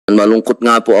Malungkot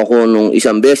nga po ako nung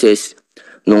isang beses,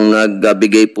 nung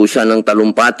nagbigay po siya ng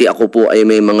talumpati, ako po ay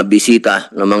may mga bisita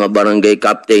ng mga barangay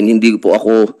captain. Hindi po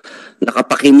ako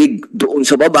nakapakinig doon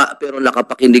sa baba, pero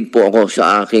nakapakinig po ako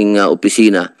sa aking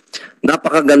opisina.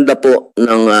 Napakaganda po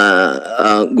ng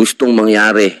gustong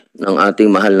mangyari ng ating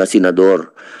mahal na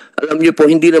senador. Alam niyo po,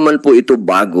 hindi naman po ito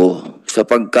bago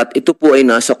sapagkat ito po ay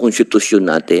nasa konstitusyon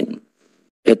natin.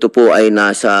 Ito po ay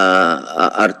nasa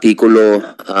artikulo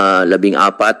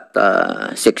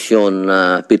 14, seksyon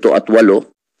 7 at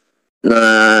 8 na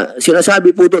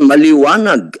sinasabi po doon,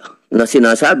 maliwanag na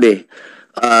sinasabi.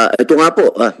 Ito nga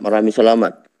po, maraming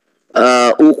salamat.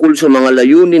 Ukol sa mga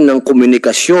layunin ng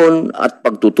komunikasyon at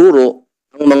pagtuturo,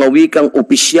 ang mga wikang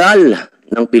opisyal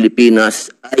ng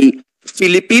Pilipinas ay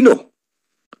Filipino.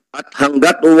 At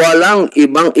hanggat walang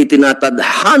ibang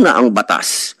itinatadhana ang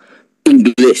batas,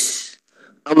 Ingles.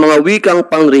 Ang mga wikang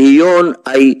pangrehiyon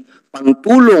ay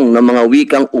pangtulong ng mga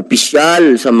wikang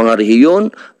opisyal sa mga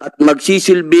rehiyon at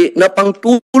magsisilbi na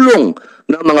pangtulong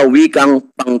ng mga wikang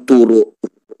pangturo.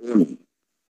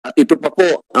 At ito pa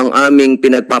po ang aming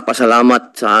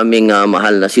pinagpapasalamat sa aming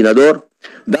mahal na senador.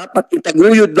 Dapat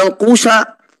itaguyod ng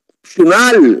kusa,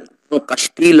 opsyonal ng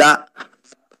Kastila at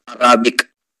Arabic.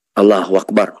 Allahu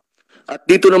Akbar. At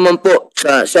dito naman po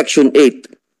sa Section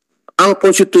 8, ang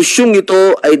konstitusyong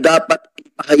ito ay dapat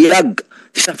ipahayag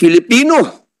sa Filipino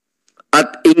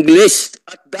at Ingles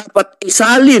at dapat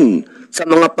isalin sa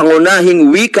mga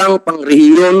pangunahing wikang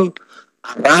pangrehiyon,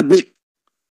 Arabic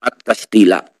at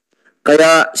Kastila.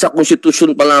 Kaya sa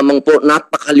konstitusyon pa lamang po,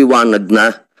 napakaliwanag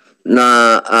na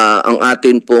ang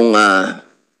atin pong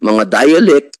mga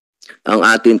dialect, ang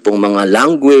atin pong mga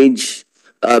language,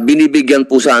 binibigyan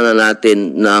po sana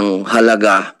natin ng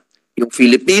halaga yung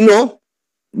Filipino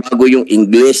bago yung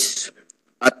English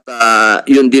at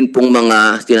yun din pong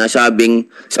mga sinasabing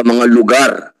sa mga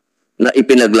lugar na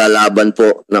ipinaglalaban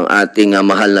po ng ating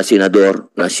mahal na senador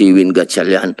na si Win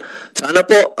Gatchalian. Sana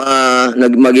po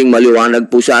maging maliwanag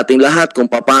po sa ating lahat kung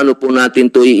paano po natin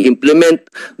ito i-implement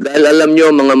dahil alam nyo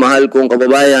mga mahal kong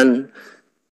kababayan,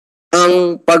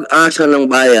 ang pag-asa ng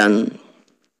bayan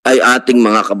ay ating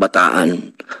mga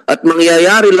kabataan. At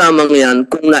mangyayari lamang yan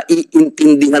kung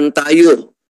naiintindihan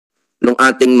tayo ng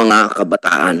ating mga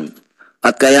kabataan.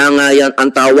 At kaya nga yan ang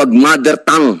tawag mother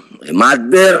tongue.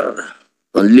 Mother,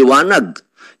 ang liwanag.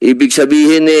 Ibig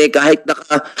sabihin kahit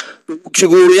nakatulog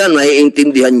siguro yan,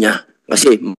 maiintindihan niya.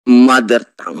 Kasi mother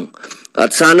tongue.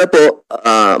 At sana po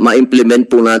ma-implement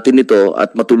po natin ito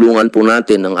at matulungan po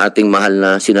natin ang ating mahal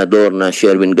na senador na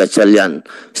Sherwin Gatchalian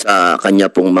sa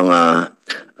kanya pong mga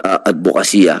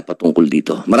advokasya patungkol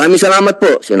dito. Maraming salamat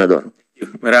po, Senador.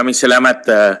 Maraming salamat,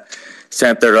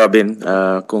 Senator Robin.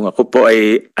 Kung ako po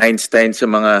ay Einstein sa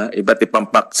mga iba't ibang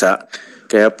paksa,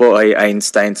 kaya po ay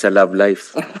Einstein sa love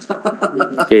life.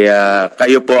 Kaya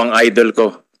kayo po ang idol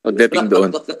ko pagdating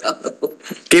doon.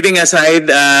 Kidding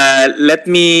aside, let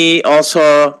me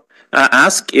also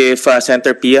ask if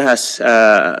Senator Pia has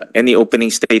any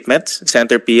opening statements.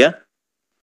 Senator Pia?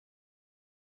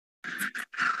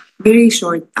 Very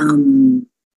short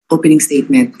opening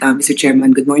statement. Mr.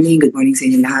 Chairman, good morning. Good morning sa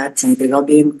inyo lahat. Senator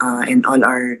Robin and all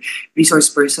our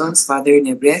resource persons, Father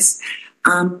Nebres.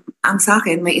 Ang sa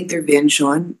akin, my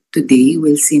intervention today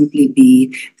will simply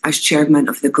be as chairman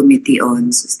of the Committee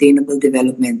on Sustainable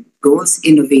Development Goals,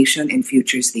 Innovation, and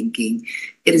Futures Thinking.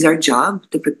 It is our job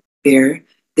to prepare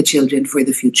the children for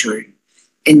the future.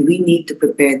 And we need to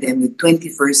prepare them with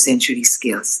 21st century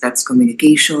skills. That's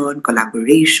communication,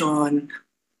 collaboration,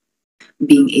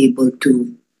 being able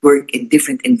to work in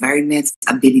different environments,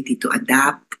 ability to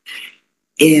adapt.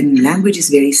 And language is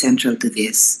very central to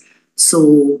this.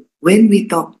 So when we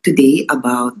talk today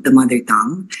about the mother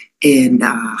tongue and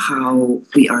how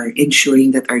we are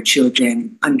ensuring that our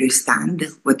children understand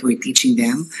what we're teaching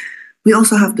them, we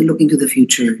also have to look into the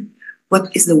future. What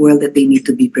is the world that they need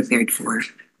to be prepared for?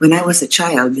 When I was a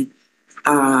child,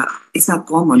 it's not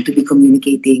common to be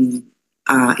communicating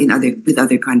with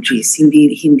other countries.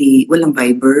 Hindi walang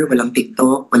Viber, walang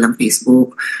TikTok, walang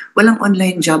Facebook, walang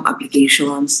online job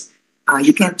applications.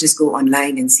 You can't just go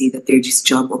online and see that there's just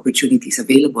job opportunities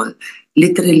available.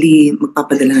 Literally,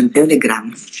 magpapadala ng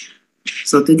Telegram.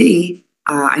 So today,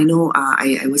 I know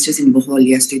I was just in Bohol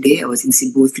yesterday. I was in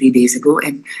Cebu 3 days ago,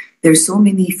 and there's so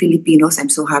many Filipinos. I'm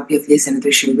so happy of this,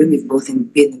 Senator Sherwin. We've both been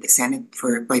in the Senate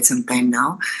for quite some time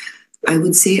now. I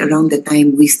would say around the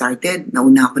time we started,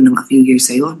 nauna ako ng a few years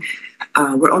ayon,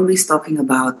 we're always talking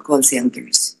about call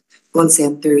centers. Call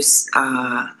centers,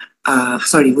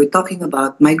 we're talking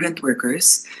about migrant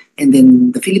workers, and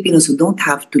then the Filipinos who don't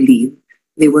have to leave,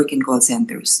 they work in call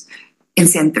centers. in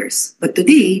centers. But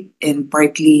today, and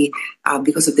partly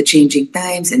because of the changing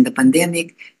times and the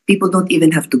pandemic, people don't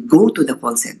even have to go to the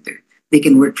call center. They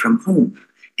can work from home.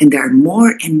 And there are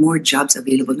more and more jobs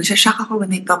available. Nasashock ako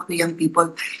when I talk to young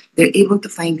people. They're able to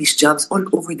find these jobs all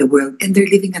over the world and they're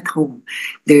living at home.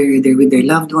 They're with their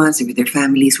loved ones, they're with their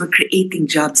families. We're creating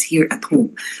jobs here at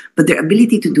home. But their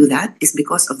ability to do that is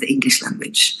because of the English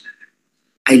language.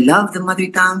 I love the mother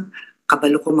tongue.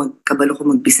 Kabalo ko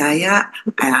mag-Bisaya.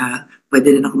 Pwede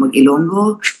rin ako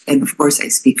mag-Ilonggo. And of course, I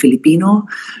speak Filipino.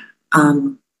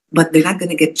 But they're not going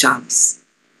to get jobs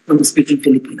from speaking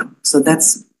Filipino. So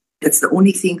that's the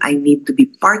only thing I need to be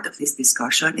part of this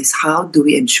discussion is how do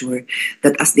we ensure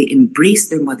that as they embrace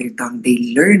their mother tongue, they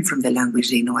learn from the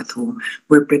language they know at home,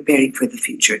 we're preparing for the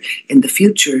future. And the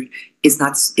future is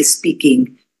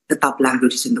speaking the top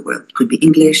languages in the world. It could be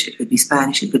English, it could be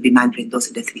Spanish, it could be Mandarin. Those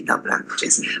are the 3 top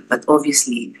languages. But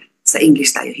obviously, sa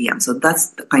English tayo hiyang. So that's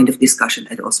the kind of discussion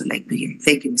I'd also like to hear.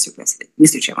 Thank you, Mr. President.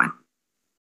 Mr. Chairman.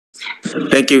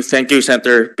 Thank you,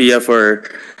 Senator Pia, for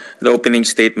the opening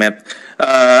statement.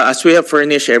 As we have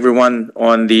furnished everyone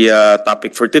on the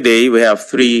topic for today, we have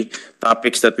 3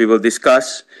 topics that we will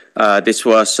discuss. This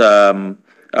was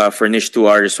furnished to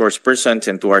our resource persons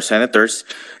and to our senators.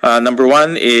 Number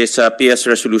 1 is PS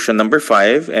Resolution number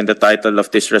 5, and the title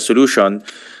of this resolution,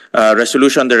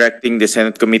 Resolution directing the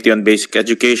Senate Committee on Basic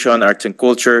Education, Arts and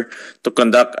Culture to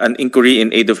conduct an inquiry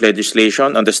in aid of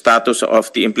legislation on the status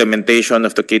of the implementation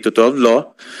of the K-12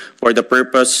 law for the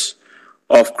purpose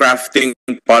of crafting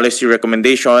policy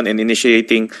recommendation and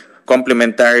initiating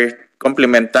complementary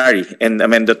and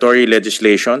mandatory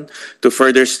legislation to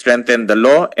further strengthen the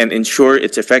law and ensure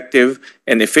its effective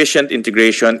and efficient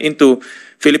integration into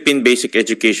Philippine basic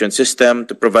education system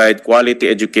to provide quality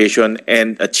education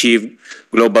and achieve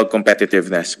global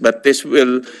competitiveness. But this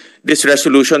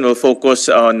resolution will focus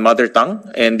on mother tongue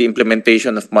and the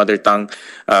implementation of mother tongue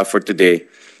for today.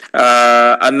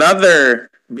 Another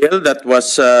bill that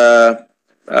was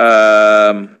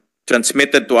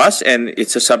transmitted to us, and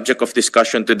it's a subject of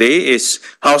discussion today, is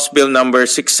House Bill number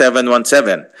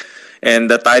 6717. And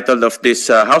the title of this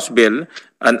House Bill,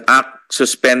 an act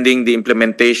suspending the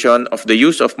implementation of the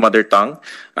use of mother tongue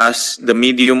as the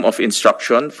medium of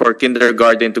instruction for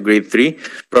kindergarten to grade 3,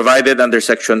 provided under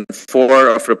Section 4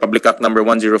 of Republic Act number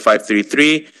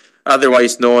 10533,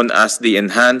 otherwise known as the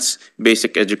Enhanced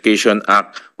Basic Education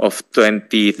Act of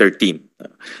 2013.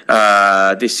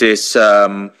 This is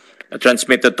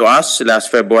transmitted to us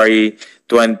last February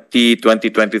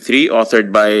 2023,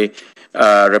 authored by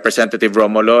Representative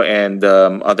Romulo and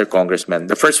other congressmen.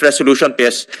 The first resolution,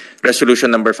 PS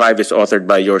Resolution number 5, is authored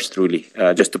by yours truly,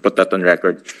 just to put that on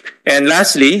record. And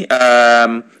lastly,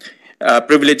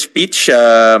 privilege speech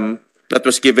that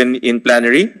was given in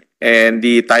plenary, and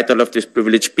the title of this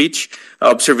privilege speech,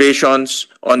 Observations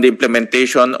on the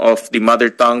Implementation of the Mother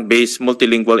Tongue-Based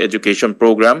Multilingual Education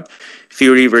Program,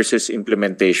 Theory versus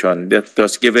Implementation. That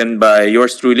was given by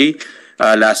yours truly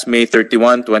last May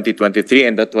 31, 2023,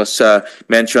 and that was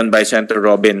mentioned by Senator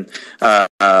Robin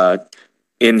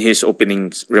in his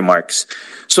opening remarks.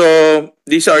 So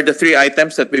these are the 3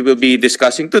 items that we will be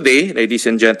discussing today, ladies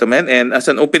and gentlemen. And as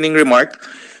an opening remark,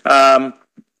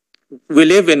 we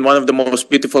live in one of the most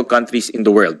beautiful countries in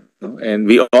the world, and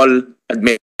we all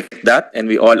admit that, and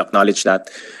we all acknowledge that.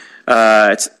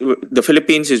 The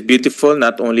Philippines is beautiful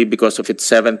not only because of its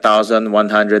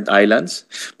 7,100 islands,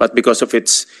 but because of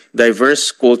its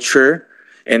diverse culture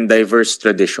and diverse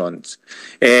traditions.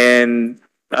 And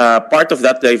part of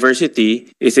that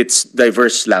diversity is its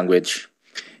diverse language.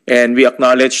 And we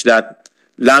acknowledge that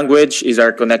language is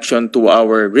our connection to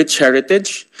our rich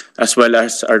heritage as well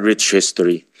as our rich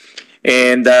history.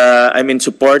 And I'm in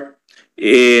support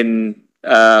in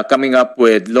coming up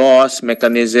with laws,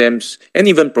 mechanisms, and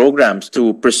even programs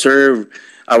to preserve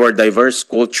our diverse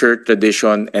culture,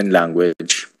 tradition, and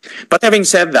language. But having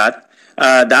said that,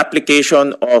 the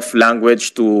application of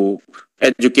language to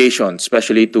education,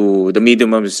 especially to the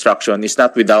medium of instruction, is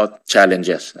not without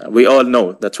challenges. We all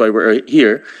know, that's why we're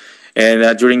here.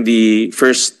 And during the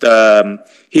first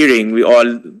hearing, we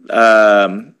all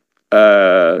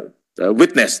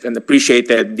witnessed and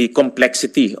appreciated the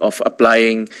complexity of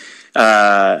applying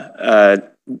the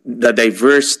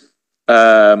diverse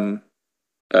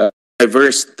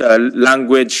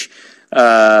language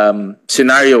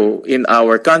scenario in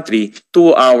our country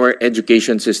to our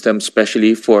education system,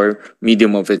 especially for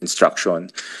medium of instruction.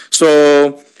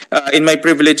 So, in my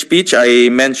privilege speech, I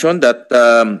mentioned that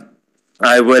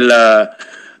I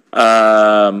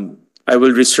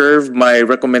will reserve my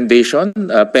recommendation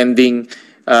pending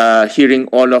hearing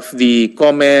all of the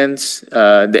comments,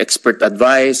 the expert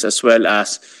advice, as well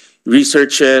as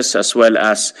researches as well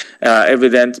as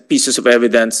pieces of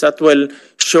evidence that will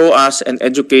show us and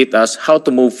educate us how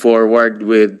to move forward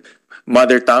with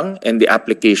mother tongue and the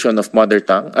application of mother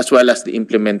tongue, as well as the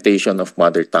implementation of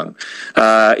mother tongue.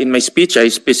 In my speech, I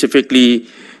specifically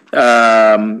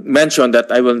mentioned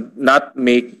that I will not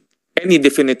make any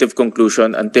definitive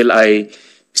conclusion until I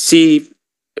see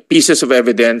pieces of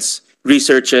evidence,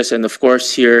 researches, and of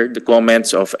course hear the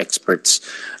comments of experts.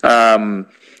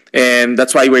 And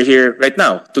that's why we're here right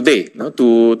now, today,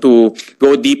 to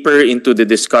go deeper into the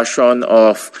discussion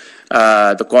of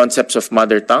the concepts of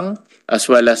mother tongue, as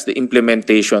well as the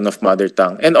implementation of mother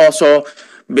tongue. And also,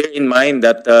 bear in mind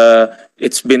that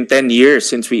it's been 10 years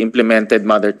since we implemented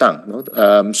mother tongue.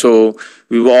 So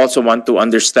we will also want to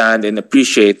understand and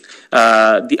appreciate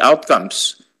the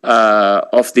outcomes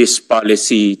of this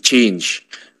policy change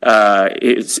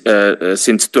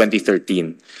since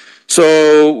 2013.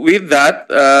 So with that,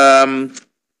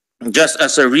 just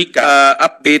as a recap,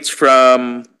 updates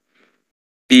from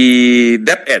the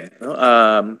DepEd,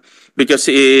 because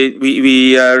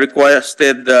we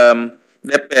requested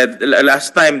DepEd,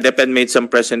 last time DepEd made some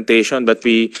presentation, but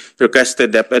we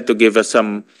requested DepEd to give us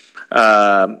some,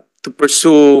 to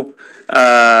pursue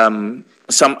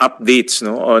some updates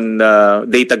on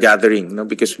data gathering,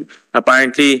 because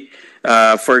apparently,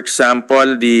 for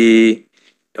example,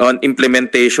 on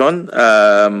implementation,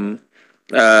 I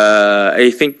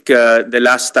think the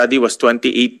last study was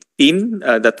 2018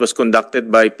 that was conducted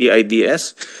by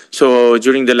PIDS. So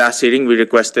during the last hearing, we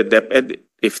requested DepEd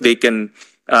if they can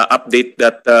update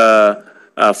that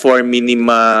for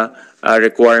minima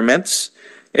requirements.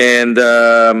 And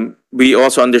we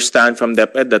also understand from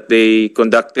DepEd that they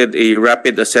conducted a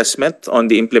rapid assessment on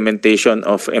the implementation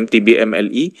of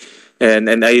MTB-MLE. And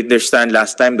I understand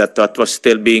last time that that was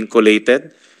still being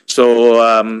collated. So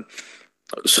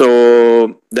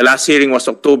the last hearing was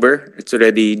October. It's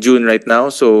already June right now.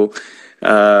 So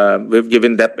we've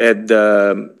given DepEd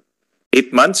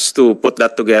 8 months to put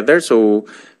that together. So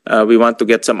we want to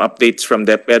get some updates from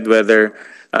DepEd whether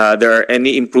there are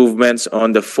any improvements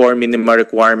on the 4 minima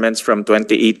requirements from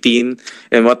 2018,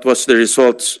 and what was the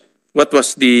result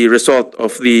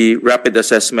of the rapid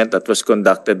assessment that was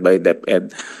conducted by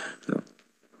DepEd.